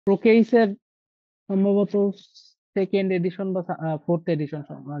প্রোকেইসের সম্ভবত second addition বা fourth addition,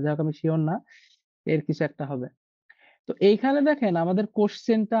 যাক আমি শিওর না, এর কিছু একটা হবে। তো এইখানে দেখেন আমাদের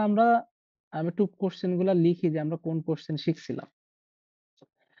কোশ্চেনটা আমি একটু কোশ্চেন গুলা লিখি যে আমরা কোন কোশ্চেন শিখছিলাম।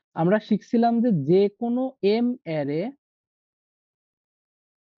 আমরা শিখছিলাম যে কোনো এম অ্যারে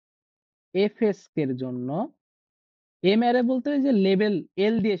এফএসকে এর জন্য, এম অ্যারে বলতে যে লেভেল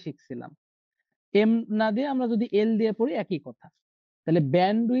এল দিয়ে শিখছিলাম, এম না দিয়ে আমরা যদি এল দিয়ে পড়ি একই কথা। তাহলে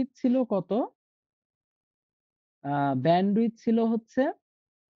ব্যান্ডউইথ ছিল কত? ব্যান্ডউইথ ছিল হচ্ছে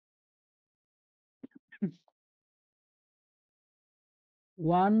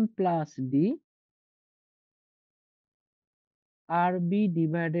 1 + d RB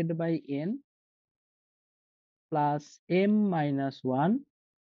divided by n plus m minus 1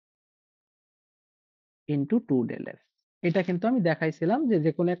 into 2 del f। এটা কিন্তু আমি দেখাইছিলাম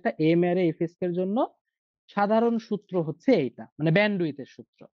যে কোনো একটা এম অ্যারে এফএসকে এর জন্য সাধারণ সূত্র হচ্ছে এইটা, মানে ব্যান্ডউইথের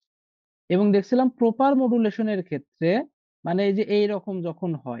সূত্র। এবং দেখছিলাম প্রপার মডুলেশনের ক্ষেত্রে, মানে এই যে এইরকম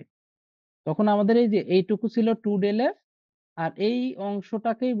যখন হয় তখন আমাদের এই যে এইটুকু ছিল 2 del f, আর এই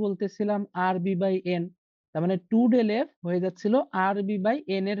অংশটাকেই বলতেছিলাম RB বাই n। তার মানে 2 del f হয়ে যাচ্ছিল RB বাই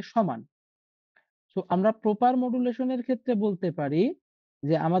n এর সমান। তো আমরা প্রপার মডুলেশনের ক্ষেত্রে বলতে পারি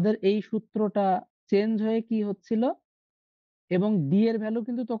যে আমাদের এই সূত্রটা চেঞ্জ হয়ে কি হচ্ছিল, এবং ডি এর ভ্যালু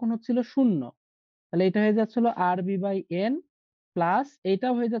কিন্তু তখন হচ্ছিল 0। তাহলে এটা হয়ে যাচ্ছিল RB বাই n প্লাস এইটা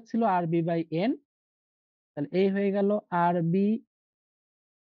হয়ে যাচ্ছিল RB বাই n। তাহলে এই হয়ে গেল RB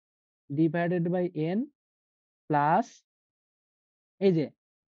divided by n plus এই যে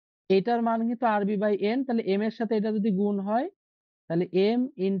এটার মান কিন্তু RB বাই n, তাহলে m এর সাথে এটা যদি গুণ হয় তাহলে m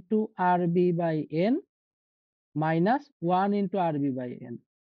into RB by n minus 1 into RB by n।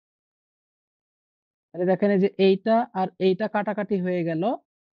 তাহলে দেখেন এই যে এইটা আর এইটা কাটাকাটি হয়ে গেল,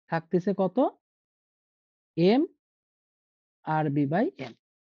 থাকতেছে কত? m RB by n।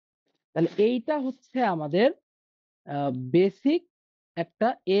 তাহলে এইটা হচ্ছে আমাদের বেসিক একটা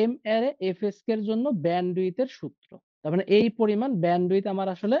এম অ্যারে এফএসকে এর জন্য ব্যান্ডউইথের সূত্র। তার মানে এই পরিমাণ ব্যান্ডউইথ আমার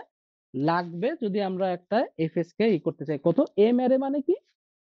আসলে লাগবে যদি আমরা একটা এফএসকে করতে চাই। কত এম অ্যারে মানে কি,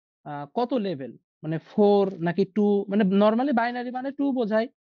 কত লেভেল, মানে 4 নাকি 2, মানে নরমালি বাইনারি মানে 2 বোঝায়,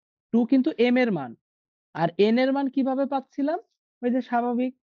 2 কিন্তু এম এর মান। আর এন এর মান কিভাবে পাচ্ছিলাম? ওই যে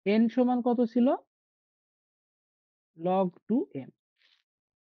স্বাভাবিক, এন সমান কত ছিল? log 2m।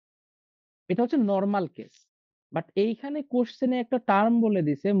 এটা হচ্ছে নরমাল কেস। বাট এইখানে কোশ্চেনে একটা টার্ম বলে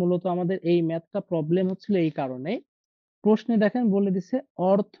দিছে, মূলত আমাদের এই ম্যাথটা প্রবলেম হচ্ছিল এই কারণে। প্রশ্নে দেখেন বলে দিছে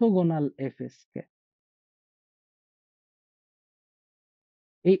অর্থোগোনাল এফএসকে।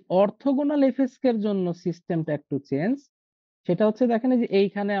 এই অর্থোগোনাল এফএসকে এর জন্য সিস্টেমটা একটু চেঞ্জ। সেটা হচ্ছে দেখেন এই যে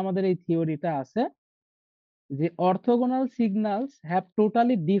এইখানে আমাদের এই থিওরিটা আছে যে orthogonal signals have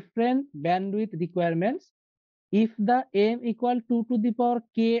totally different bandwidth requirements if the m equal to the power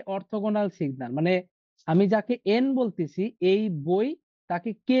k orthogonal signal। মানে আমি যাকে n বলতেছি এই বই তাকে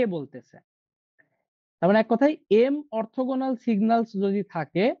k বলতেছে। তার মানে এক কথায় m অর্থোগোনাল সিগন্যালস যদি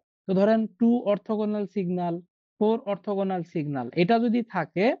থাকে, তো ধরেন 2 অর্থোগোনাল সিগন্যাল, 4 অর্থোগোনাল সিগন্যাল, এটা যদি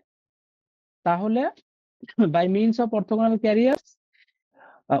থাকে তাহলে by means of orthogonal carriers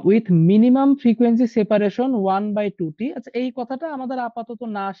with minimum frequency separation 1/2t। আচ্ছা, এই কথাটা আমাদের আপাতত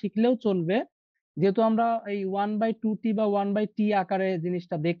না শিখলেও চলবে, যেহেতু আমরা এই 1/2t বা 1/t আকারে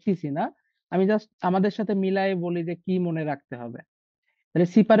জিনিসটা দেখতেছি না। আমি জাস্ট আমাদের সাথে মিলাই বলি যে কি মনে রাখতে হবে। তাহলে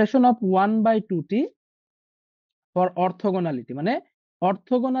সেপারেশন অফ 1/2t ফর অর্থোগোনালিটি, মানে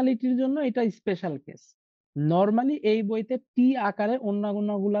অর্থোগোনালিটির জন্য এটা স্পেশাল কেস। নর্মালি এই বইতে টি আকারে অন্য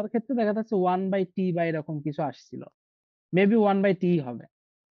গুলার ক্ষেত্রে দেখা যাচ্ছে 1/t বা এরকম কিছু আসছিল, মেবি 1/t হবে।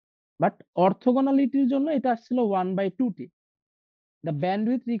 বাট অর্থোগোনালিটির জন্য এটা আসছিল 1/2t। The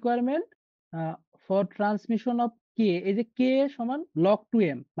bandwidth requirement for transmission of কে, এই যে কে সমান log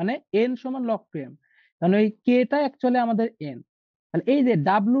 2m, মানে n সমান log 2m, কারণ ওই কে টা অ্যাকচুয়ালি আমাদের n। তাহলে এই যে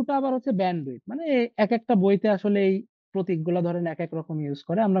ডাব্লুটা আবার হচ্ছে ব্যান্ডউইথ, মানে এক একটা বইতে আসলে এই প্রতীকগুলো ধরেন এক এক রকম ইউজ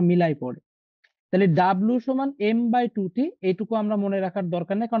করে, আমরা মিলাই পড়ি। তাহলে ডাব্লু সমান m/2t, এইটুকু আমরা মনে রাখার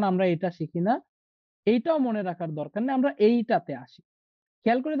দরকার নেই কারণ আমরা এটা শিখি না। এইটাও মনে রাখার দরকার নেই, আমরা এইটাতে আসি।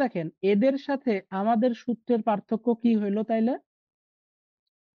 খেয়াল করে দেখেন এদের সাথে আমাদের সূত্রের পার্থক্য কি হইলো তাইলে?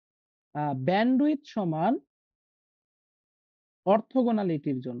 ব্যান্ডউইথ সমান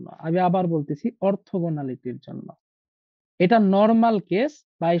অর্থোগোনালিটির জন্য, আমি আবার বলতেছি অর্থোগোনালিটির জন্য, এটা নরমাল কেস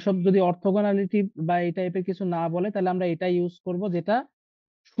বা এইসব যদি অর্থোগোনালিটি বা এই টাইপের কিছু না বলে তাহলে আমরা এটা ইউজ করব যেটা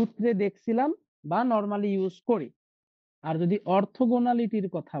সূত্রে দেখছিলাম বা নরমালি ইউজ করি। আর যদি অর্থোগোনালিটির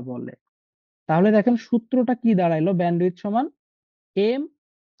কথা বলে তাহলে দেখেন সূত্রটা কি দাঁড়াইলো, ব্যান্ডউইথ সমান এম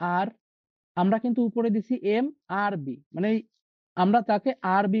আর, আমরা কিন্তু উপরে দিছি এম আর বি, মানে আমরা তাকে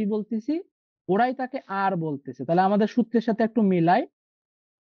আর বি বলতেছি, ওরাই তাকে আর বলতেছে। তাহলে আমাদের সূত্রের সাথে একটু মিলাই,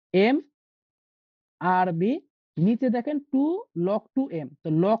 এম আর বি, নিচে দেখেন 2 log 2m, তো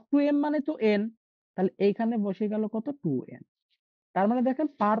log 2m মানে তো n, তাহলে এইখানে বসে গেল কত 2n। তার মানে দেখেন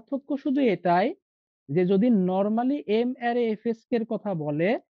পার্থক্য শুধু এটাই যে যদি নরমালি এম অ্যারে এফএসকে এর কথা বলে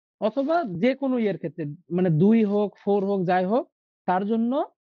অথবা যে কোনো ইয়ের ক্ষেত্রে, মানে 2 হোক 4 হোক যাই হোক, তার জন্য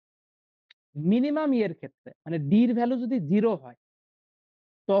মিনিমাম ইয়ের ক্ষেত্রে মানে ডি এর ভ্যালু যদি 0 হয়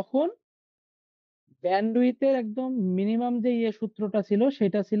তখন ব্যান্ডউইথের একদম মিনিমাম যে ইয়ে সূত্রটা ছিল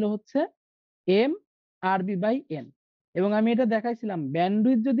সেটা ছিল হচ্ছে M R B by N. এবং আমি এটা দেখাইছিলাম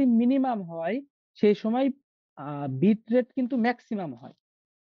ব্যান্ডউইথ যদি মিনিমাম হয় সেই সময় বিট রেট কিন্তু ম্যাক্সিমাম হয়।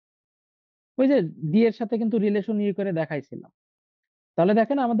 ওই যে ডি এর সাথে কিন্তু রিলেশন ইয়ে করে দেখাইছিলাম। তাহলে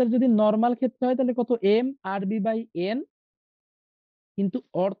দেখেন আমাদের যদি নরমাল ক্ষেত্রে হয় তাহলে কত M R B by N, কিন্তু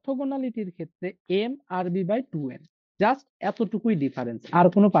অর্থোগোনালিটির ক্ষেত্রে M R B by 2n। Just এতটুকুই ডিফারেন্স, আর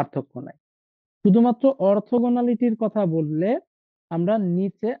কোনো পার্থক্য নাই। শুধুমাত্র অর্থোগোনালিটির কথা বললে আমরা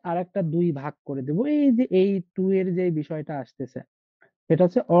নিচে আর একটা 2 ভাগ করে দেব, এই যে এই 2 এর যে বিষয়টা আসতেছে এটা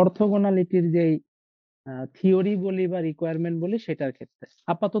হচ্ছে অর্থোগোনালিটির যে থিওরি বলি বা রিকোয়ারমেন্ট বলি সেটার ক্ষেত্রে।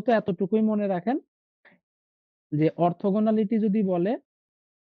 আপাতত এতটুকুই মনে রাখেন যে অর্থোগোনালিটি যদি বলে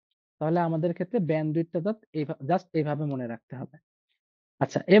তাহলে আমাদের ক্ষেত্রে ব্যান্ডউইথটা জাস্ট এইভাবে মনে রাখতে হবে।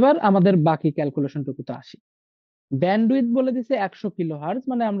 আচ্ছা, এবার আমাদের বাকি ক্যালকুলেশনটুকুতে আসি। ব্যান্ডউইথ বলে দিছে 100 কিলোহার্টজ,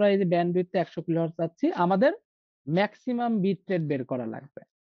 মানে আমরা এই যে ব্যান্ডউইথটা 100 কিলোহার্টজ চাচ্ছি, আমাদের ম্যাক্সিমাম বিট রেট বের করা লাগবে।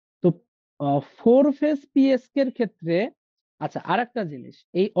 তো 4 ফেজ পিএসকে এর ক্ষেত্রে, আচ্ছা আরেকটা জিনিস,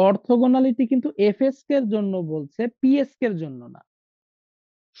 এই অর্থোগোনালিটি কিন্তু এফএসকে এর জন্য বলছে, পিএসকে এর জন্য না।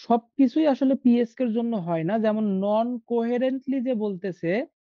 সবকিছুই আসলে পিএসকে এর জন্য হয় না, যেমন নন কোহেরেন্টলি যে বলতেছে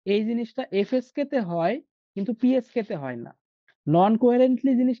এই জিনিসটা এফএসকে তে হয় কিন্তু পিএসকে তে হয় না। নন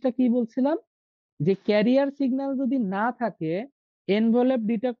কোহেরেন্টলি জিনিসটা কি বলছিলাম, যে ক্যারিয়ার সিগন্যাল যদি না থাকে, এনভেলপ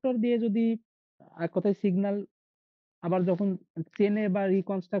ডিটেক্টর দিয়ে যদি এক কথায় সিগন্যাল আবার যখন চেনে বা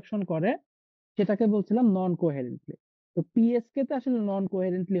রিকনস্ট্রাকশন করে সেটাকে বলছিলাম নন কোহেরেন্টলি। তো পিএসকে তে আসলে নন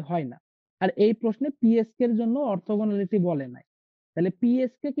কোহেরেন্টলি হয় না। আর এই প্রশ্নে পিএসকে এর জন্য অর্থোগোনালিটি বলে নাই, তাহলে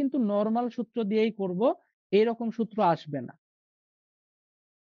পিএসকে কিন্তু নরমাল সূত্র দিয়েই করব, এইরকম সূত্র আসবে না।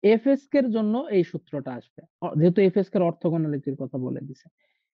 এফএসকে এর জন্য এই সূত্রটা আসবে, যেহেতু এফএসকে এর অর্থোগোনালিটির কথা বলে দিছে।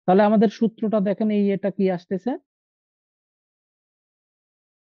 তাহলে আমাদের সূত্রটা দেখেন এই এটা কি আসতেছে,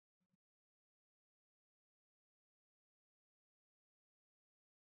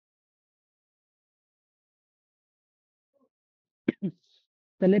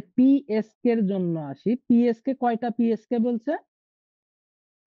 তাহলে পিএসকে এর জন্য আসি। পিএসকে কয়টা পিএসকে বলছে,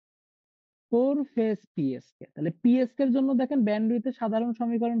 4 ফেজ পিএসকে। তাহলে পিএসকে এর জন্য দেখেন ব্যান্ডউইথের সাধারণ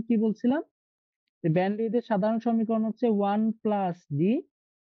সমীকরণ কি বলছিলাম, যে ব্যান্ডউইথের সাধারণ সমীকরণ হচ্ছে 1 প্লাস ডি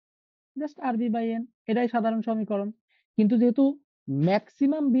জাস্ট আরবি বাই এন, এটাই সাধারণ সমীকরণ। কিন্তু যেহেতু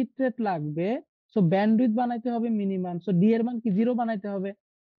ম্যাক্সিমাম বিট রেট লাগবে, সো ব্যান্ডউইথ বানাইতে হবে মিনিমাম, সো ডি এর মান কি 0 বানাইতে হবে।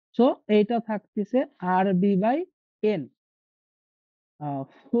 সো এইটা থাকতেছে আরবি বাই এন।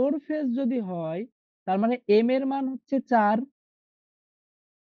 4 ফেজ যদি হয় তার মানে এম এর মান হচ্ছে 4,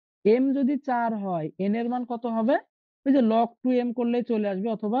 এম যদি 4 হয় এন এর মান কত হবে, ওই যে লগ 2m করলেই চলে আসবে,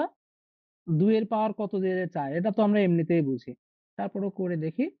 অথবা 2 এর পাওয়ার কত দিয়ে 4, এটা তো আমরা এমনিতেই বুঝি, তারপরও করে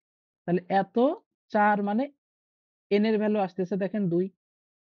দেখি। তাহলে এত 4 মানে এন এর ভ্যালু আসতেছে দেখেন 2,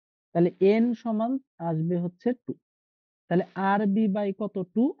 তাহলে এন সমান আসবে হচ্ছে 2। তাহলে আর বি বাই কত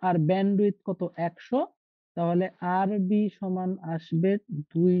 2, আর ব্যান্ডউইথ কত 100, তাহলে আর বি সমান আসবে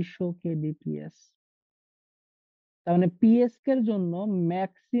 200 কেবিপিএস। তার মানে পিএসকে এর জন্য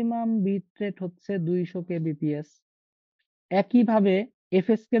ম্যাক্সিমাম বিট রেট হচ্ছে 200 কেবিপিএস। একইভাবে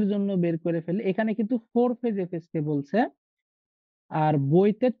এফএসকে এর জন্য বের করে ফেলে, এখানে কিন্তু 4 ফেজ এফএসকে বলছে, আর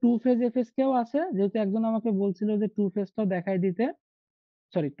বইতে 2 ফেজ এফএসকেও আছে, যেহেতু একজন আমাকে বলছিল যে 2 ফেজটাও দেখাই দিতে,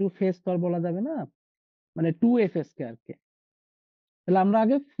 সরি 2 ফেজ তো আর বলা যাবে না, মানে 2 এফএসকে আর কি। তাহলে আমরা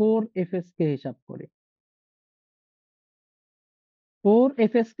আগে 4 এফএসকে হিসাব করি। 4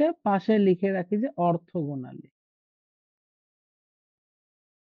 এফএসকে পাশে লিখে রাখি যে অর্থোগোনালি।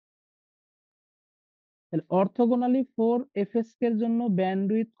 তাহলে অর্থোগোনালি 4 এফএসকে এর জন্য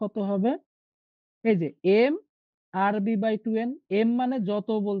ব্যান্ডউইথ কত হবে, এই যে M R B by 2n, M মানে যত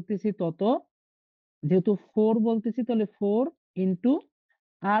বলতেছি তত, যেহেতু 4 বলতেছি তাহলে 4 ইন্টু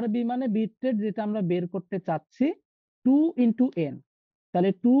আর বি মানে বিট রেট যেটা আমরা বের করতে চাচ্ছি, 2 ইন্টু এন।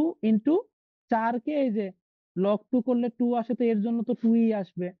 তাহলে 2 ইন্টু 4 কে এই যে লগ 2 করলে 2 আসে, তো এর জন্য তো 2 ই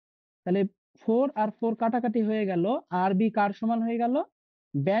আসবে। তাহলে 4 আর 4 কাটাকাটি হয়ে গেল, আর বি কার সমান হয়ে গেল,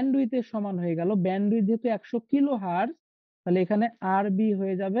 ব্যান্ডউইথ এর সমান হয়ে গেল। ব্যান্ডউইথ যেহেতু 100 কিলো হার্টজ, তাহলে এখানে আর বি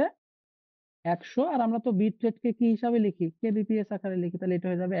হয়ে যাবে 100, আর আমরা তো বিট রেট কে কি হিসাবে লিখি, কেবিপিএস আকারে লিখি, তাহলে এটা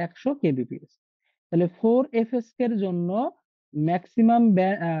হয়ে যাবে 100 কেবিপিএস। তাহলে 4 এফএসকে এর জন্য ম্যাক্সিমাম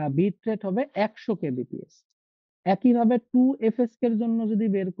বিট রেট হবে 100 কেবিপিএস। একইভাবে 2FSK এর জন্য যদি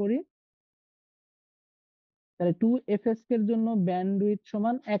বের করি, তাহলে 2FSK এর জন্য ব্যান্ডউইথ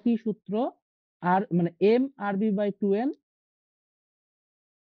সমান একই সূত্র, আর মানে এম আরবি বাই 2n।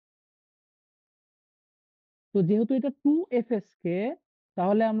 তো যেহেতু এটা 2FSK,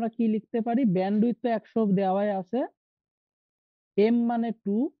 তাহলে আমরা কি লিখতে পারি, ব্যান্ডউইথ তো 100 দেওয়াই আছে, এম মানে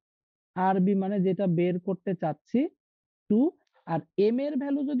 2, আরবি মানে যেটা বের করতে চাচ্ছি 2, আর এম এর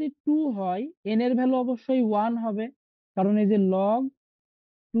ভ্যালু যদি 2 হয়, এন এর ভ্যালু অবশ্যই 1 হবে, কারণ এই যে লগ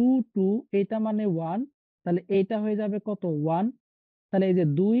 2 2 এটা মানে 1, তাহলে এইটা হয়ে যাবে কত 1। তাহলে এই যে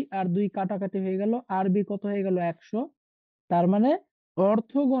 2 আর 2 কাটাকাটি হয়ে গেল, আরবি কত হয়ে গেল 100। তার মানে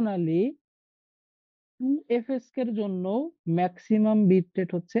অর্থোগোনালি 2FSK এর জন্য ম্যাক্সিমাম বিট রেট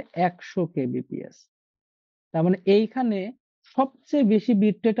হচ্ছে 100 kbps। তার মানে এইখানে সবচেয়ে বেশি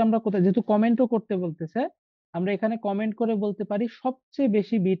বিট রেট আমরা কোথায়, যেহেতু কমেন্টও করতে বলতেছে, আমরা এখানে কমেন্ট করে বলতে পারি সবচেয়ে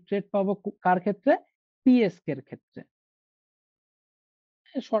বেশি বিট রেট পাবো কার ক্ষেত্রে, PSK এর ক্ষেত্রে।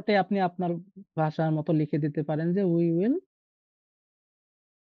 শর্টে আপনি আপনার ভাষার মতো লিখে দিতে পারেন যে we will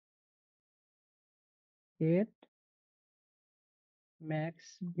get max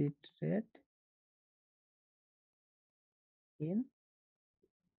bit rate in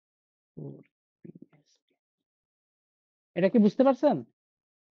 4PSK। এটা কি বুঝতে পারছেন?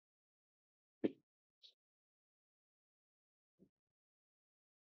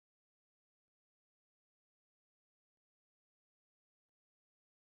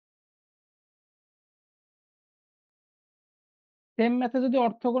 সেম ম্যাথে যদি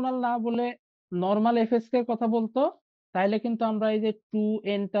অর্থোগোনাল না বলে নর্মাল এফএসকে এর কথা বলতো, তাহলে কিন্তু আমরা এই যে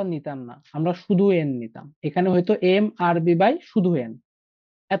 2n টা নিতাম না, আমরা শুধু n নিতাম। এখানে হয়তো এম আরবি বাই শুধু n,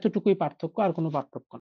 এতটুকুই পার্থক্য, আর কোনো পার্থক্য না।